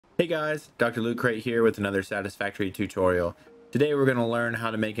Hey guys, Dr. Luke Crate here with another Satisfactory tutorial. Today we're going to learn how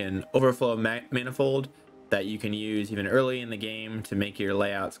to make an overflow manifold that you can use even early in the game to make your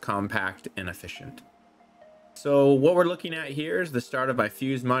layouts compact and efficient. So what we're looking at here is the start of my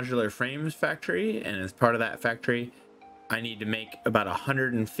fused modular frames factory, and as part of that factory I need to make about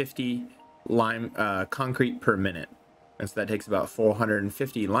 150 concrete per minute. And so that takes about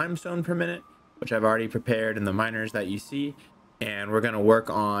 450 limestone per minute, which I've already prepared in the miners that you see. And we're going to work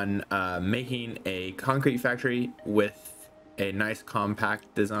on making a concrete factory with a nice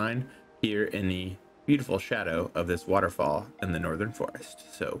compact design here in the beautiful shadow of this waterfall in the northern forest.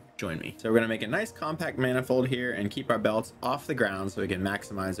 So join me. So we're going to make a nice compact manifold here and keep our belts off the ground so we can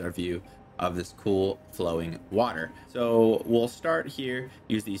maximize our view of this cool flowing water. So we'll start here,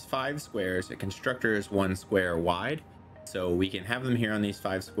 use these 5 squares. A constructor is 1 square wide. So we can have them here on these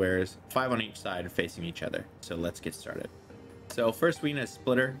 5 squares, 5 on each side facing each other. So let's get started. So first we need a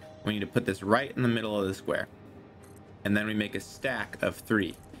splitter. We need to put this right in the middle of the square. And then we make a stack of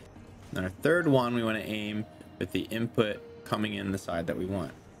 3. And our third one we want to aim with the input coming in the side that we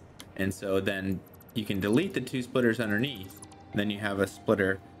want. And so then you can delete the 2 splitters underneath. Then you have a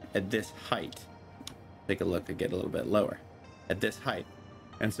splitter at this height. Take a look to get a little bit lower. At this height.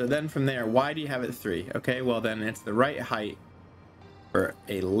 And so then from there, why do you have it 3? Okay, well then it's the right height for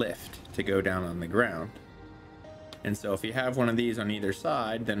a lift to go down on the ground. And so if you have one of these on either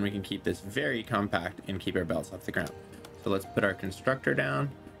side, then we can keep this very compact and keep our belts off the ground. So let's put our constructor down.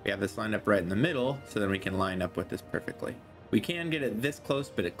 We have this lined up right in the middle, so then we can line up with this perfectly. We can get it this close,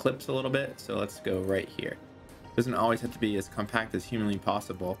 but it clips a little bit. So let's go right here. It doesn't always have to be as compact as humanly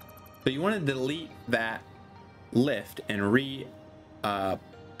possible. So you want to delete that lift and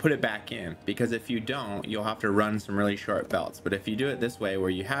put it back in, because if you don't, you'll have to run some really short belts. But if you do it this way, where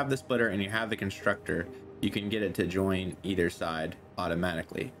you have the splitter and you have the constructor, you can get it to join either side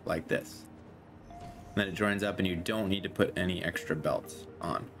automatically like this. And then it joins up and you don't need to put any extra belts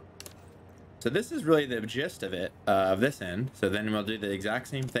on. So this is really the gist of it, of this end. So then we'll do the exact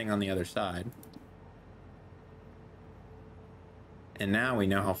same thing on the other side. And now we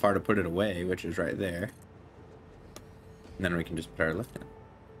know how far to put it away, which is right there. And then we can just put our lift in.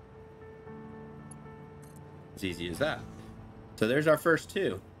 As easy as that. So there's our first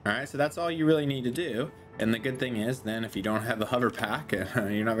 2. All right, so that's all you really need to do. And the good thing is then if you don't have the hover pack,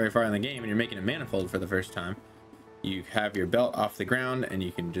 you're not very far in the game and you're making a manifold for the first time, you have your belt off the ground and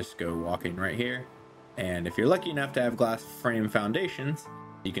you can just go walking right here. And if you're lucky enough to have glass frame foundations,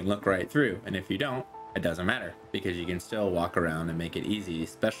 you can look right through. And if you don't, it doesn't matter, because you can still walk around and make it easy,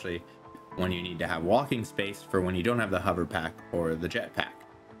 especially when you need to have walking space for when you don't have the hover pack or the jet pack.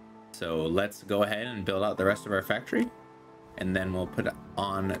 So let's go ahead and build out the rest of our factory, and then we'll put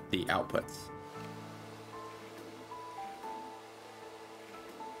on the outputs.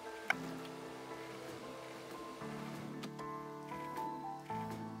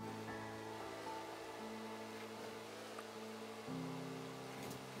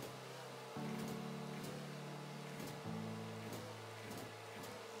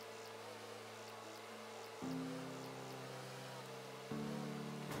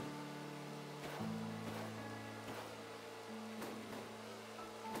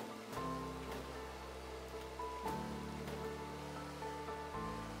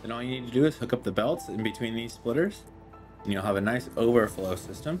 Then all you need to do is hook up the belts in between these splitters, and you'll have a nice overflow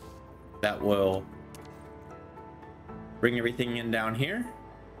system that will bring everything in down here,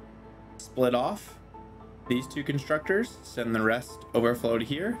 split off these 2 constructors, send the rest overflow to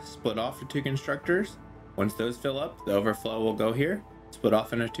here, split off to 2 constructors. Once those fill up, the overflow will go here, split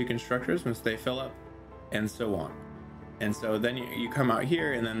off into 2 constructors once they fill up, and so on. And so then you come out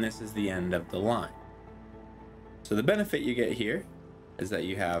here, and then this is the end of the line. So the benefit you get here is that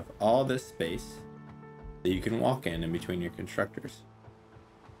you have all this space that you can walk in between your constructors,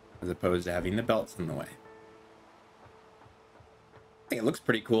 as opposed to having the belts in the way. I think it looks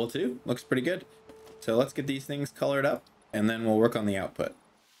pretty cool too. Looks pretty good. So let's get these things colored up and then we'll work on the output.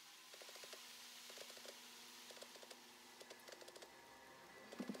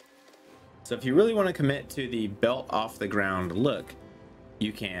 So if you really want to commit to the belt off the ground look,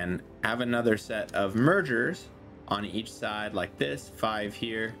 you can have another set of mergers on each side like this, 5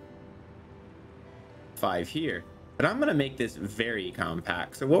 here, 5 here. But I'm going to make this very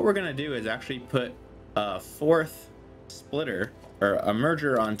compact. So what we're going to do is actually put a 4th splitter or a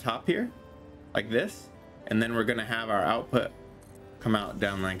merger on top here like this, and then we're going to have our output come out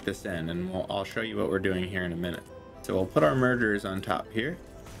down like this end, and I'll show you what we're doing here in a minute. So we'll put our mergers on top here.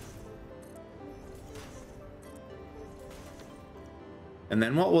 And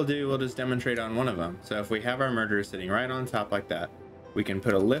then what we'll do, we'll just demonstrate on one of them. So if we have our merger sitting right on top like that, we can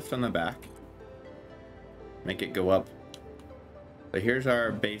put a lift on the back, make it go up. So here's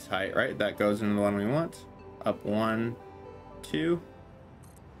our base height, right? That goes into the one we want. Up 1, 2,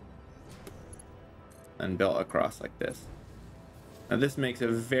 and built across like this. Now this makes a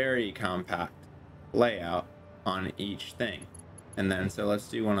very compact layout on each thing. And then, so let's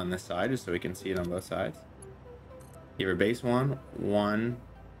do one on this side just so we can see it on both sides. Give her base 1, 1,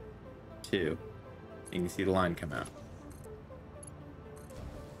 2. You can see the line come out.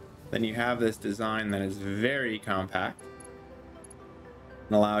 Then you have this design that is very compact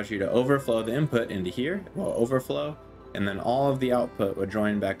and allows you to overflow the input into here. It will overflow, and then all of the output will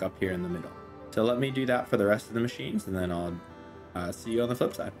join back up here in the middle. So let me do that for the rest of the machines, and then I'll see you on the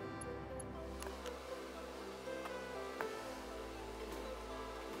flip side.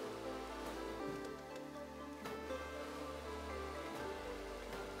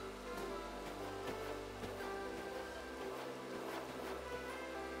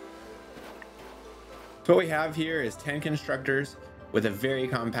 So what we have here is 10 constructors with a very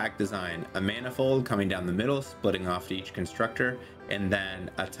compact design, a manifold coming down the middle, splitting off to each constructor, and then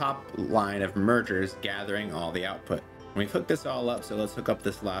a top line of mergers gathering all the output. And we've hooked this all up, so let's hook up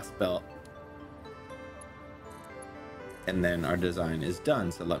this last belt. And then our design is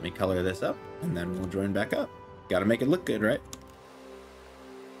done. So let me color this up, and then we'll join back up. Gotta make it look good, right?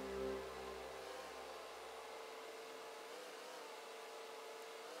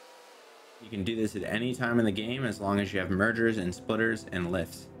 You can do this at any time in the game as long as you have mergers and splitters and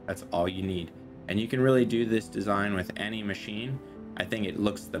lifts. That's all you need. And you can really do this design with any machine. I think it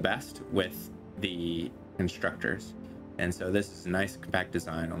looks the best with the constructors. And so this is a nice compact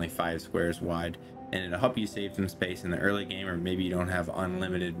design, only 5 squares wide, and it'll help you save some space in the early game, or maybe you don't have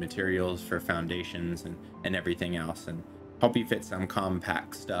unlimited materials for foundations and everything else, and help you fit some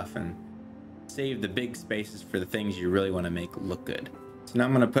compact stuff and save the big spaces for the things you really want to make look good. So now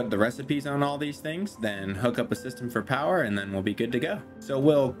I'm going to put the recipes on all these things, then hook up a system for power, and then we'll be good to go. So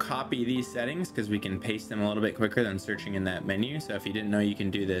we'll copy these settings because we can paste them a little bit quicker than searching in that menu. So if you didn't know you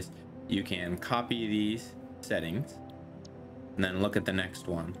can do this, you can copy these settings and then look at the next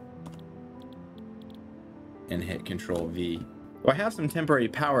one and hit Control V. So I have some temporary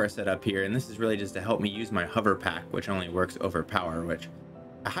power set up here, and this is really just to help me use my hover pack, which only works over power, which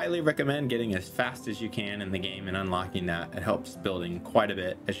I highly recommend getting as fast as you can in the game and unlocking that. It helps building quite a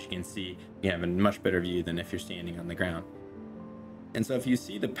bit. As you can see, you have a much better view than if you're standing on the ground. And so if you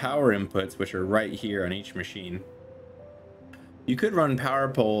see the power inputs, which are right here on each machine, you could run power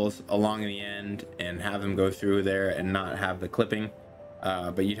poles along the end and have them go through there and not have the clipping,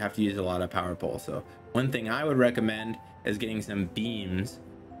 but you'd have to use a lot of power poles. So one thing I would recommend is getting some beams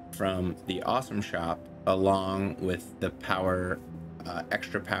from the Awesome Shop along with the power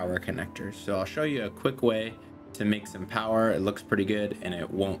extra power connectors. So I'll show you a quick way to make some power. It looks pretty good and it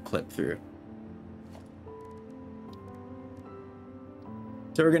won't clip through.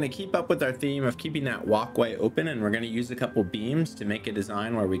 So we're going to keep up with our theme of keeping that walkway open, and we're going to use a couple beams to make a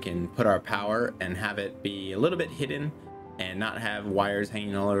design where we can put our power and have it be a little bit hidden and not have wires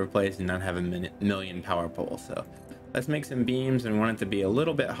hanging all over the place and not have a million power poles. So let's make some beams, and we want it to be a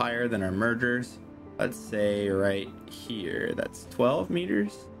little bit higher than our mergers. Let's say right here, that's 12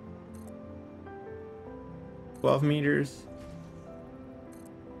 meters. 12 meters.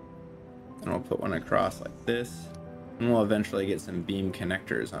 And we'll put one across like this. And we'll eventually get some beam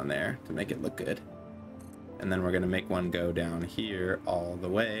connectors on there to make it look good. And then we're gonna make one go down here all the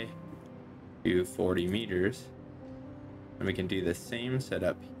way to 40 meters. And we can do the same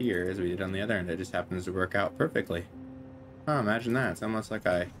setup here as we did on the other end. It just happens to work out perfectly. Oh, imagine that. It's almost like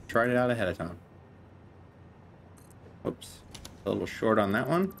I tried it out ahead of time. Oops, a little short on that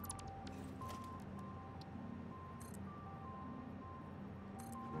one.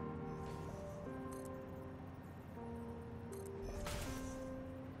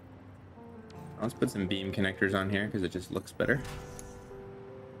 Let's put some beam connectors on here because it just looks better.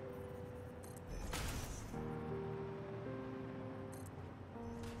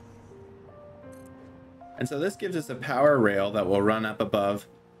 And so this gives us a power rail that will run up above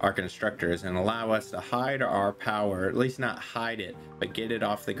our constructors and allow us to hide our power, at least not hide it, but get it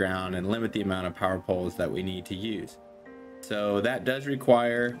off the ground and limit the amount of power poles that we need to use. So that does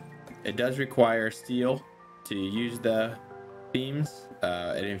require, steel to use the beams.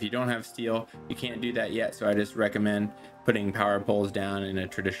 And if you don't have steel, you can't do that yet. So I just recommend putting power poles down in a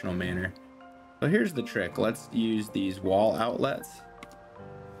traditional manner. So here's the trick. Let's use these wall outlets.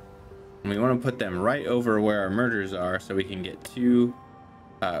 And we want to put them right over where our mergers are so we can get two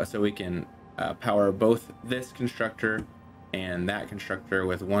power both this constructor and that constructor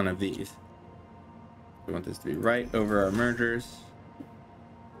with one of these. We want this to be right over our mergers.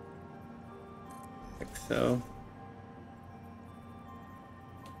 like so.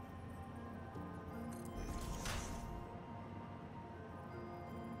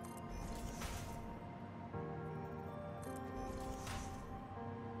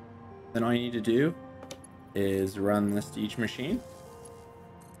 Then all you need to do is run this to each machine,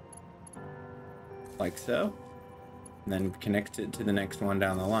 like so, and then connect it to the next one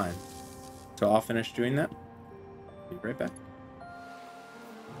down the line. So I'll finish doing that. Be right back.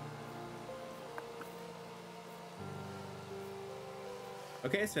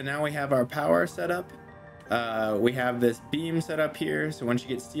 Okay, so now we have our power set up. We have this beam set up here. So once you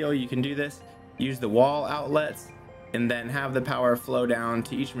get steel, you can do this. Use the wall outlets and then have the power flow down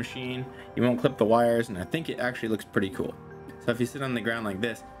to each machine. You won't clip the wires, and I think it actually looks pretty cool. So if you sit on the ground like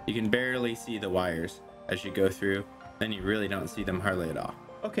this, you can barely see the wires as you go through. Then you really don't see them hardly at all.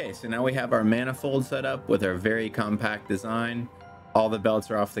 Okay, so now we have our manifold set up with our very compact design. All the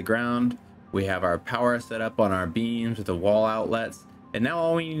belts are off the ground. We have our power set up on our beams with the wall outlets. And now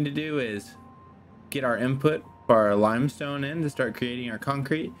all we need to do is get our input for our limestone in to start creating our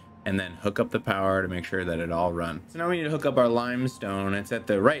concrete, and then hook up the power to make sure that it all runs. So now we need to hook up our limestone. It's at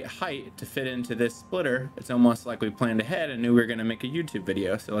the right height to fit into this splitter. It's almost like we planned ahead and knew we were gonna make a YouTube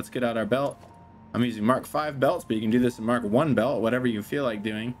video. So let's get out our belt. I'm using Mark 5 belts, but you can do this in Mark 1 belt, whatever you feel like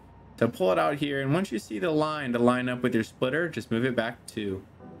doing. So pull it out here, and once you see the line to line up with your splitter, just move it back 2.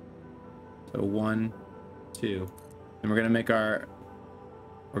 So 1, 2. And we're gonna make our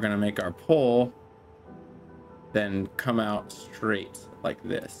pole then come out straight like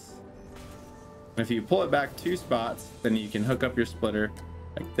this. If you pull it back 2 spots, then you can hook up your splitter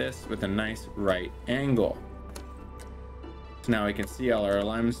like this with a nice right angle. So now we can see all our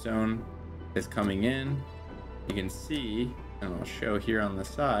limestone is coming in. You can see, and I'll show here on the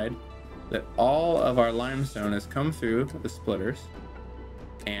side, that all of our limestone has come through the splitters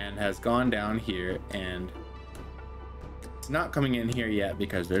and has gone down here, and it's not coming in here yet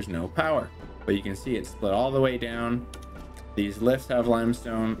because there's no power, but you can see it's split all the way down. These lifts have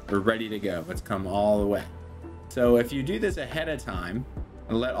limestone, we're ready to go. It's come all the way. So if you do this ahead of time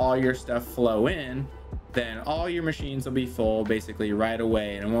and let all your stuff flow in, then all your machines will be full basically right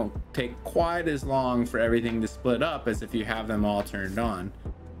away, and it won't take quite as long for everything to split up as if you have them all turned on.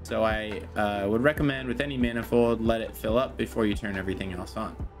 So I would recommend with any manifold, let it fill up before you turn everything else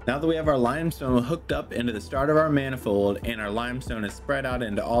on. Now that we have our limestone hooked up into the start of our manifold and our limestone is spread out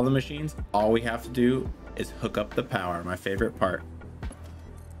into all the machines, all we have to do is hook up the power, my favorite part.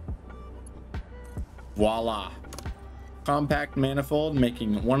 Voila! Compact manifold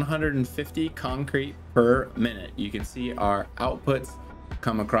making 150 concrete per minute. You can see our outputs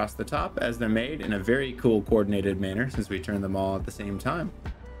come across the top as they're made in a very cool coordinated manner since we turn them all at the same time.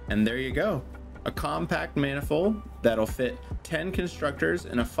 And there you go, a compact manifold that'll fit 10 constructors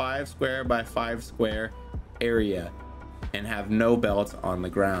in a 5 square by 5 square area and have no belts on the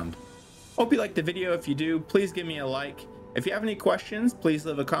ground. Hope you liked the video. If you do, please give me a like. If you have any questions, please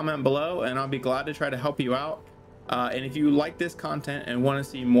leave a comment below and I'll be glad to try to help you out. And if you like this content and want to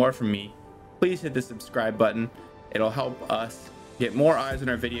see more from me, please hit the subscribe button. It'll help us get more eyes on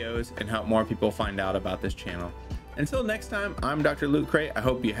our videos and help more people find out about this channel. Until next time, I'm Dr. Loot Crate. I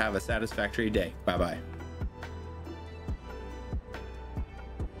hope you have a satisfactory day. Bye-bye.